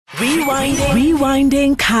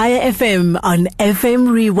Rewinding Kaya FM on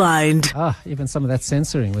FM Rewind. Even some of that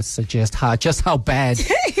censoring would suggest just how bad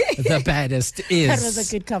the baddest is. That was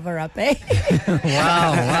a good cover-up, eh?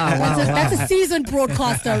 Wow. That's a seasoned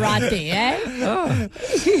broadcaster right there, eh?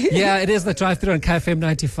 Yeah, it is the drive-through on KFM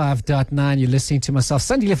 95.9. You're listening to myself,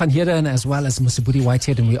 Sandile van Heerden, as well as Moozlie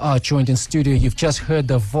Whitehead, and we are joined in studio. You've just heard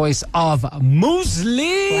the voice of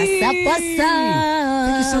Moozlie. What's up?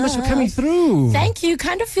 Thank you so much for coming through. Thank you.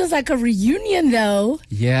 Kind of feels like a reunion, though.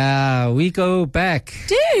 Yeah, we go back.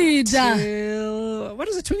 Dude. Till, what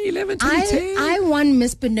is it, 2011, 2010? I won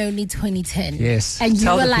Miss Benoni 2010. Yes. And you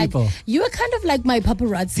Tell were the like, people. you were kind of like my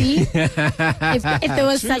paparazzi. if there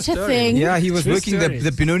was such a thing. Yeah, he was working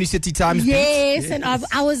the Benoni City Times. Yes, and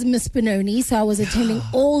I was Miss Benoni, so I was attending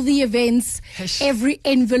all the events, every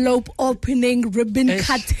envelope opening, ribbon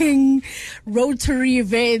cutting, Rotary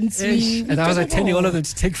events. And I was attending all of them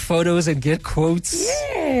to take photos and get quotes.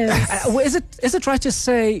 Yes. Is it right to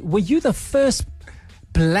say, were you the first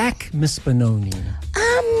black Miss Benoni?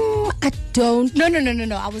 I don't. No.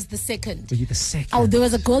 I was the second. Were you the second? Oh, there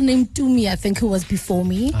was a girl named Tumi, I think, who was before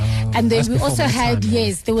me. And then we also had,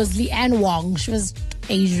 there was Leanne Wong. She was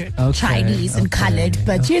Asian, Chinese and colored.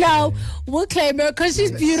 But, you know, we'll claim her because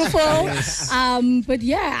she's beautiful. But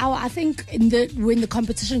yeah, I think when the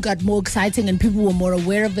competition got more exciting and people were more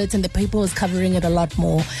aware of it and the paper was covering it a lot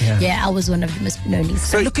more, I was one of the Miss Benonis.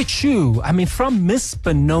 So look at you. I mean, from Miss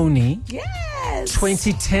Benoni. Yes.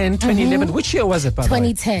 2010, 2011. Which year was it, by the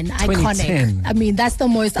way? 2010. Iconic. I mean, that's the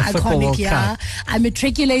most iconic year. I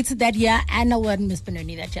matriculated that year and I won Miss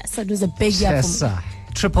Benoni that year. So it was a big year for me.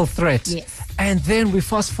 Triple threat. Yes. And then we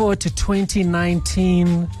fast forward to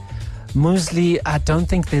 2019. Moozlie, I don't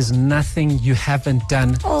think there's nothing you haven't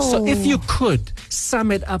done. So if you could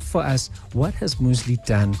sum it up for us, what has Moozlie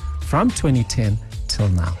done from 2010 till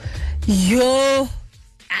now? You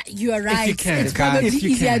are right. If you can. It's probably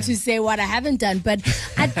easier to say what I haven't done, but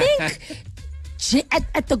I think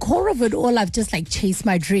at the core of it all, I've just like chased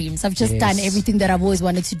my dreams. I've just done everything that I've always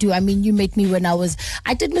wanted to do. I mean, you met me when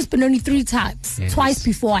I did Miss Benoni 3 times, twice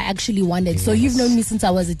before I actually won it. So you've known me since I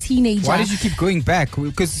was a teenager. Why did you keep going back?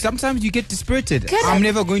 Because sometimes you get dispirited. I'm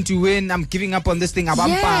never going to win. I'm giving up on this thing.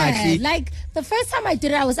 Like the first time I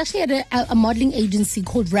did it, I was actually at a modeling agency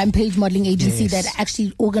called Rampage Modeling Agency that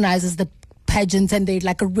actually organizes the pageants, and they're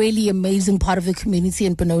like a really amazing part of the community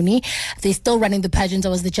in Benoni. They're still running the pageants. I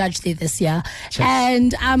was the judge there this year.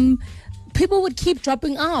 And people would keep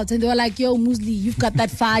dropping out and they were like, yo, Moozlie, you've got that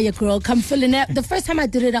fire, girl, come fill in it. The first time I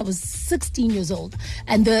did it, I was 16 years old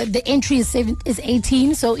and the entry is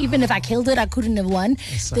 18, so even if I killed it, I couldn't have won.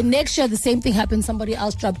 The next year the same thing happened, somebody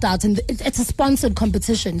else dropped out, and it's a sponsored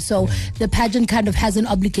competition, so the pageant kind of has an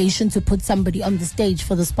obligation to put somebody on the stage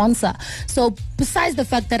for the sponsor. So besides the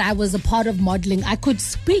fact that I was a part of modeling, I could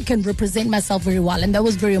speak and represent myself very well, and that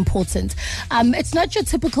was very important. It's not your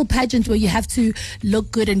typical pageant where you have to look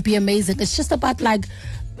good and be amazing. It's just about like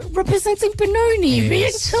representing Benoni,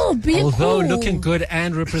 being chill, being Although cool. looking good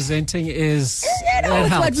and representing is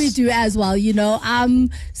it's what we do as well, you know.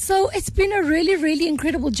 So it's been a really, really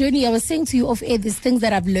incredible journey. I was saying to you off air, there's things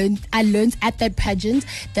that I learned at that pageant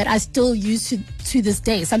that I still use to this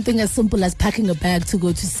day. Something as simple as packing a bag to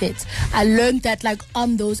go to set. I learned that like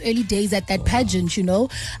on those early days at that pageant, you know.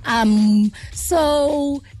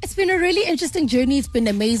 So it's been a really interesting journey. It's been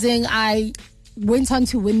amazing. I went on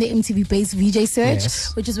to win the MTV Base VJ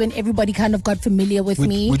Search, which is when everybody kind of got familiar with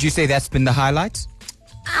me. Would you say that's been the highlight?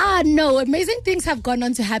 No, amazing things have gone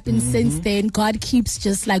on to happen since then. God keeps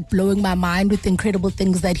just like blowing my mind with incredible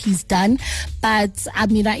things that he's done. But I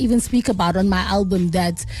mean, I even speak about on my album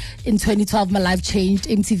that in 2012 my life changed.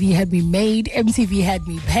 MTV had me made, MTV had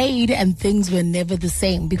me paid, and things were never the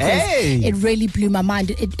same because it really blew my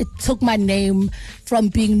mind. It took my name from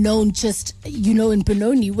being known just, you know, in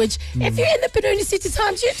Benoni, which if you're in the Benoni City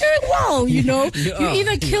Times, you're doing well, you know. You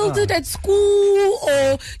either killed it at school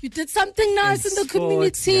or you did something nice in the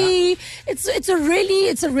community. It's a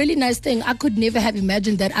really nice thing. I could never have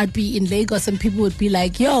imagined that I'd be in Lagos and people would be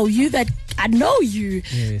like, yo, you that I know you.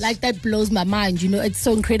 Like, that blows my mind, you know. It's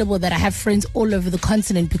so incredible that I have friends all over the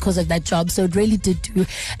continent because of that job. So it really did do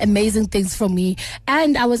amazing things for me,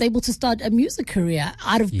 and I was able to start a music career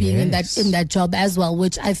out of being in that job as well,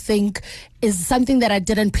 which I think is something that I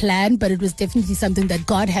didn't plan, but it was definitely something that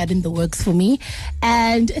God had in the works for me,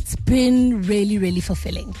 and it's been really, really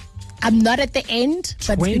fulfilling. I'm not at the end,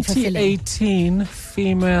 but 2018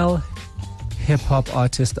 Female Hip Hop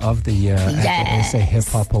Artist of the Year at the SA Hip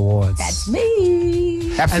Hop Awards. That's me.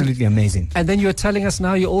 Absolutely amazing. And then you were telling us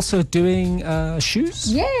now you're also doing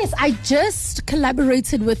shoes? Yes, I just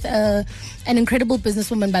collaborated with an incredible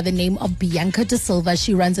businesswoman by the name of Bianca De Silva.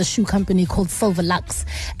 She runs a shoe company called Silver Lux,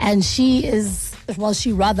 and she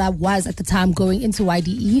rather was at the time going into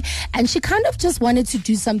YDE, and she kind of just wanted to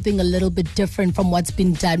do something a little bit different from what's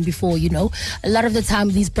been done before. You know, a lot of the time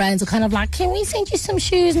these brands are kind of like, can we send you some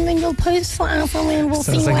shoes and then you'll post for us and we'll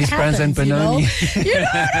see what happens. Brands and Benoni. You know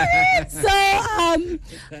what I mean? So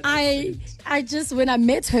I just, when I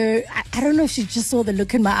met her, I don't know if she just saw the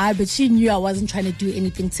look in my eye, but she knew I wasn't trying to do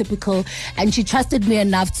anything typical, and she trusted me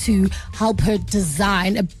enough to help her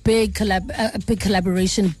design a big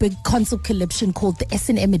collaboration, a big concept collection called the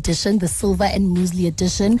S&M edition, the Silver and Moozlie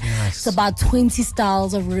edition. Nice. It's about 20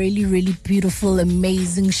 styles of really, really beautiful,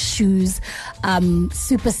 amazing shoes,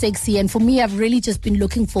 super sexy. And for me, I've really just been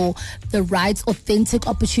looking for the right, authentic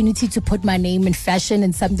opportunity to put my name in fashion,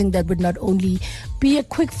 and something that would not only be a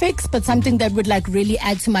quick fix, but something that would like really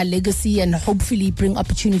add to my legacy and hopefully bring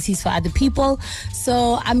opportunities for other people.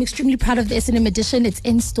 So I'm extremely proud of the S&M edition. It's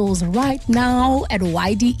in stores right now at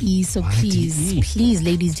YDE. So please,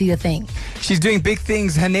 ladies, do your thing. She's doing big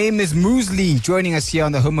things. Her name is Moozlie, joining us here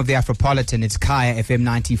on the home of the Afropolitan. It's Kaya FM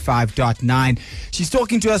 95.9. She's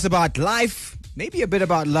talking to us about life, maybe a bit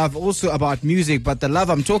about love, also about music. But the love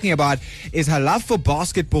I'm talking about is her love for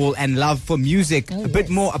basketball and love for music. Oh, a bit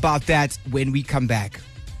more about that when we come back.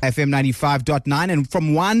 FM 95.9. And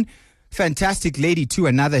from one fantastic lady to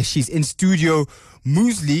another, she's in studio,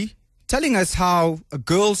 Moozlie, telling us how a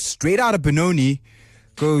girl straight out of Benoni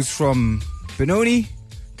goes from Benoni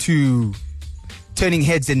to turning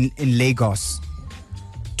heads in Lagos.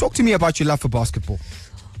 Talk to me about your love for basketball.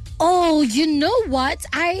 Oh, you know what?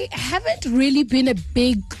 I haven't really been a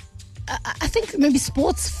big, I think maybe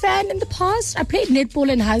sports fan in the past. I played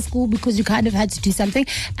netball in high school because you kind of had to do something,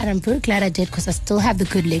 and I'm very glad I did because I still have the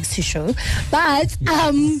good legs to show. But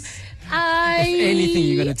if anything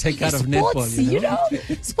you're going to take out of netball, you know?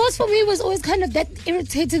 Sports for me was always kind of that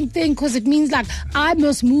irritating thing, because it means like I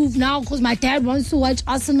must move now because my dad wants to watch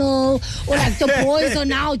Arsenal, or like the boys are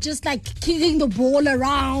now just like kicking the ball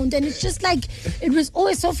around, and it's just like, it was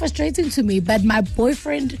always so frustrating to me. But my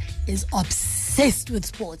boyfriend is obsessed with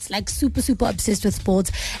sports, like super, super obsessed with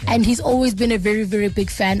sports. And he's always been a very, very big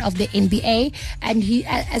fan of the NBA. And he,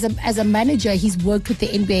 as a manager, he's worked with the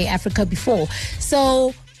NBA Africa before.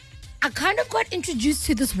 So I kind of got introduced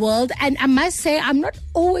to this world, and I must say I'm not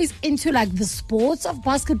always into like the sports of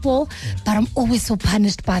basketball, but I'm always so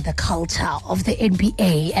punished by the culture of the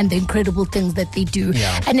NBA and the incredible things that they do.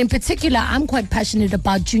 And in particular, I'm quite passionate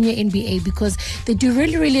about junior NBA because they do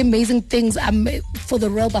really, really amazing things for the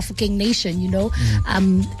Royal Bafokeng Nation, you know.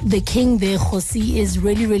 The king there, Khosi, is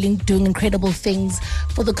really, really doing incredible things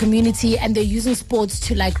for the community, and they're using sports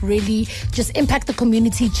to like really just impact the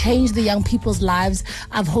community, change the young people's lives.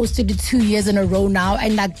 I've hosted 2 years in a row now,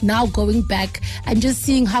 and like now going back and just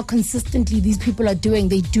seeing how consistently these people are doing.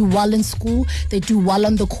 They do well in school, they do well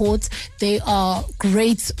on the court, they are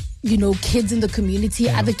great, you know, kids in the community.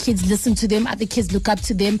 Other kids listen to them, other kids look up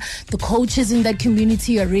to them. The coaches in that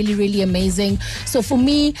community are really, really amazing. So for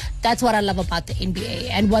me, that's what I love about the NBA.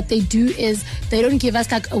 And what they do is they don't give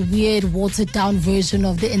us like a weird watered down version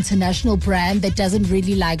of the international brand that doesn't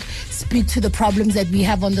really like speak to the problems that we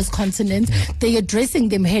have on this continent. They're addressing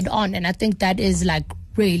them head on, and I think that is like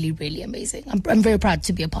really, really amazing. I'm very proud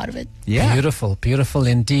to be a part of it. Yeah. Beautiful, beautiful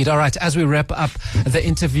indeed. All right, as we wrap up the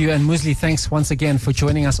interview, and Moozlie, thanks once again for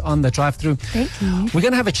joining us on the drive-through. Thank you. We're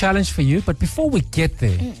going to have a challenge for you, but before we get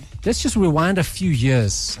there, let's just rewind a few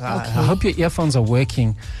years. I hope your earphones are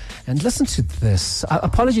working. And listen to this.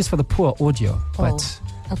 Apologies for the poor audio, but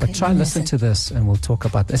try and listen to this, and we'll talk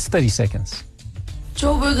about this. 30 seconds.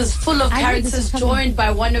 Joburg is full of characters, joined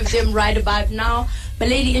by one of them right about now. But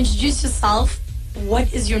lady, introduce yourself.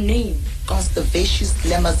 What is your name? Conservacious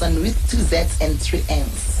Lemazon with 2 Z's and 3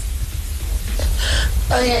 M's.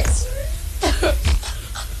 Oh, yes.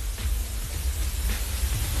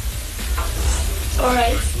 All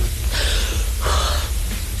right.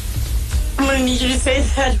 I'm going to need you to say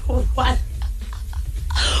that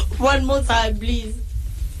one more time, please.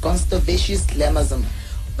 Conservacious Lemazon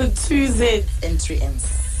with 2 Z's and 3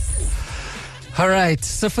 M's. All right.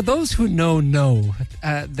 So for those who know,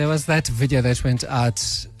 there was that video that went out.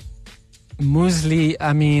 Moozlie,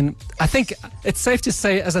 I mean, I think it's safe to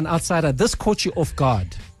say as an outsider, this caught you off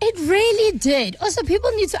guard. It really did. Also, people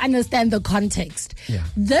need to understand the context. Yeah.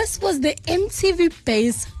 This was the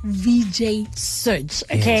MTV-based VJ search,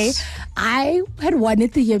 okay? Yes. I had won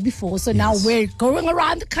it the year before, so now Yes. we're going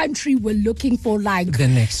around the country. We're looking for like The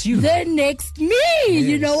next you. the next me.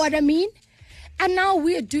 You know what I mean? And now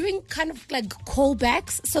we're doing kind of like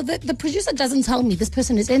callbacks. So the producer doesn't tell me this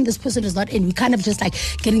person is in, this person is not in. We kind of just like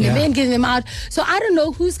getting them in, getting them out. So I don't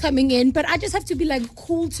know who's coming in, but I just have to be like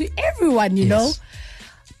cool to everyone, you know?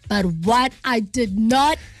 But what I did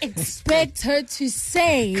not expect her to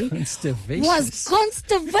say was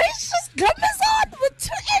conservacious glamazon with 2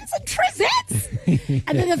 N's and 3 Z's.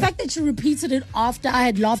 And then the fact that she repeated it after I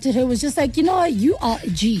had laughed at her was just like, you know what, you are a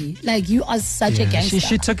G. Like, you are such a gangster.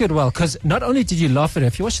 She took it well, because not only did you laugh at her,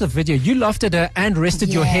 if you watch the video, you laughed at her and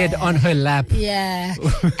rested your head on her lap. Yeah.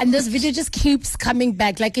 And this video just keeps coming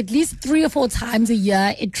back. Like, at least 3 or 4 times a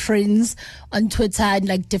year, it trends on Twitter in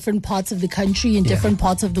like different parts of the country and different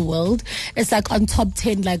parts of the world. It's like on top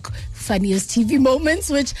 10 like funniest TV moments,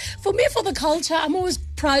 which for me, for the culture, I'm always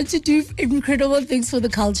proud to do incredible things for the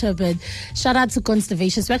culture. But shout out to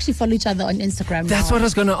Conservations. We actually follow each other on Instagram. That's now. what I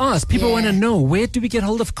was going to ask. People want to know, where do we get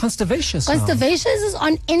hold of Conservations? Conservations is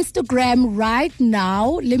on Instagram right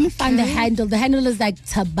now. Let me find the handle. The handle is like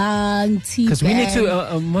Tabang T. Because we need to,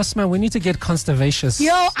 Mosma, we need to get Conservations.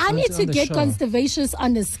 Yo, I need to get Conservations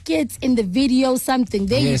on the skits, in the video, something.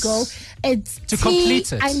 There you go. It's to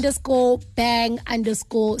complete it.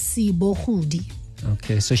 _bang_C_Bohudi.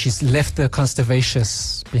 Okay, so she's left the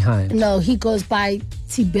Conservations behind. No, he goes by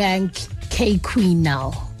T-Bang K Queen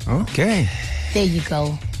now. Okay. There you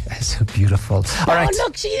go. That's so beautiful. All right.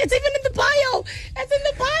 Look, it's even in the bio. It's in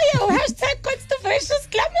the bio. Hashtag Conservations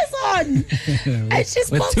Glamazon. And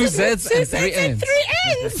she's with 2 Z's and 3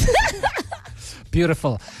 N's.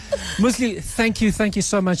 Beautiful. Moozlie, thank you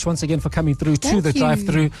so much once again for coming through to the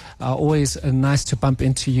drive-through. Always nice to bump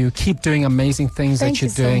into you. Keep doing amazing things that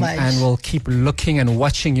you're doing, and we'll keep looking and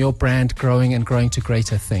watching your brand growing and growing to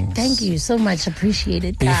greater things. Thank you so much. Appreciate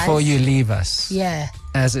it, guys. Before you leave us,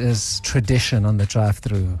 as is tradition on the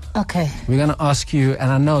drive-through, we're going to ask you,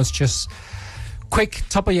 and I know it's just quick,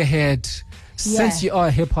 top of your head, since you are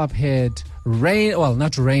a hip-hop head,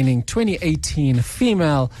 2018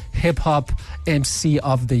 female hip hop MC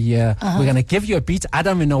of the year. We're gonna give you a beat. I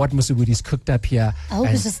don't even know what Musubudi's cooked up here. I hope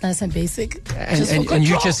it's just nice and basic. And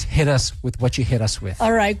you just hit us with what you hit us with.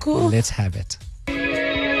 All right, cool. Let's have it.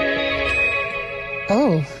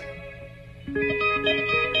 Oh.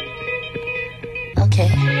 Okay.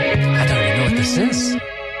 I don't even know what this is.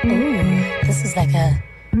 Ooh, this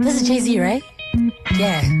is Jay-Z, right?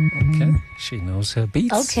 Yeah. Okay. She knows her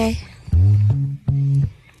beats. Okay.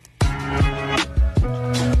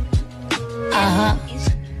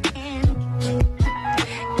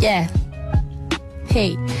 Yeah.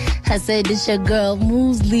 Hey, I said it's your girl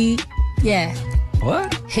Moozlie. Yeah.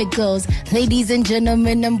 What? Here goes, ladies and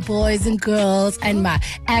gentlemen and boys and girls and my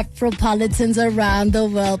Afropolitans around the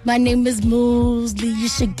world. My name is Moozlie. You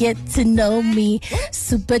should get to know me.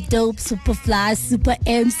 Super dope, super fly, super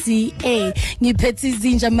MCA. Ngiphethe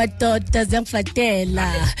izinja madoda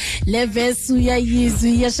ziyangifatela. Leve suya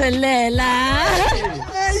yizu yashalela.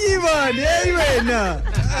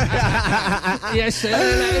 Yes,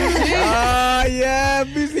 yeah,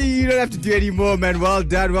 Moozlie, you don't have to do any more, man. Well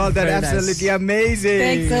done. Very absolutely nice. Amazing.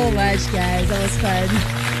 Thanks so much, guys. That was fun.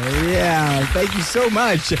 Yeah, thank you so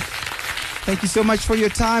much. Thank you so much for your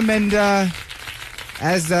time, and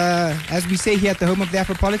as we say here at the home of the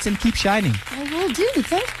Afropolitan, keep shining. I will do.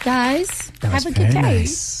 Thanks, guys. Have a good day.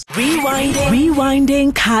 Nice.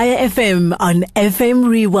 Rewinding Kaya FM on FM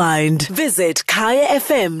Rewind. Visit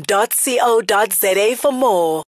kayafm.co.za for more.